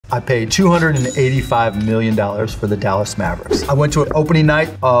I paid $285 million for the Dallas Mavericks. I went to an opening night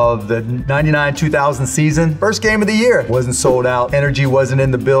of the 99-2000 season. First game of the year. Wasn't sold out. Energy wasn't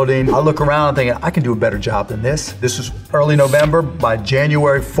in the building. I look around thinking, I can do a better job than this. This was early November. By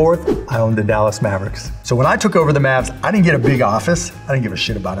January 4th, I owned the Dallas Mavericks. So when I took over the Mavs, I didn't get a big office. I didn't give a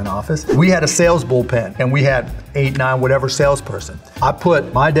shit about an office. We had a sales bullpen, and we had 8, 9, whatever salesperson. I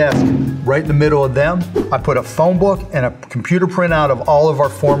put my desk right in the middle of them. I put a phone book and a computer printout of all of our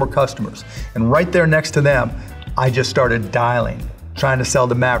former customers. And right there next to them, I just started dialing, trying to sell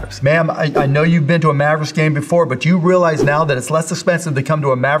the Mavericks. Ma'am, I know you've been to a Mavericks game before, but do you realize now that it's less expensive to come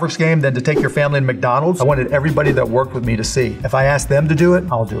to a Mavericks game than to take your family to McDonald's? I wanted everybody that worked with me to see. If I asked them to do it,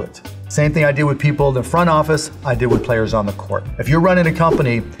 I'll do it. Same thing I did with people in the front office, I did with players on the court. If you're running a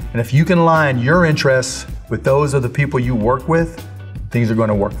company, and if you can align your interests with those of the people you work with, things are going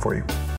to work for you.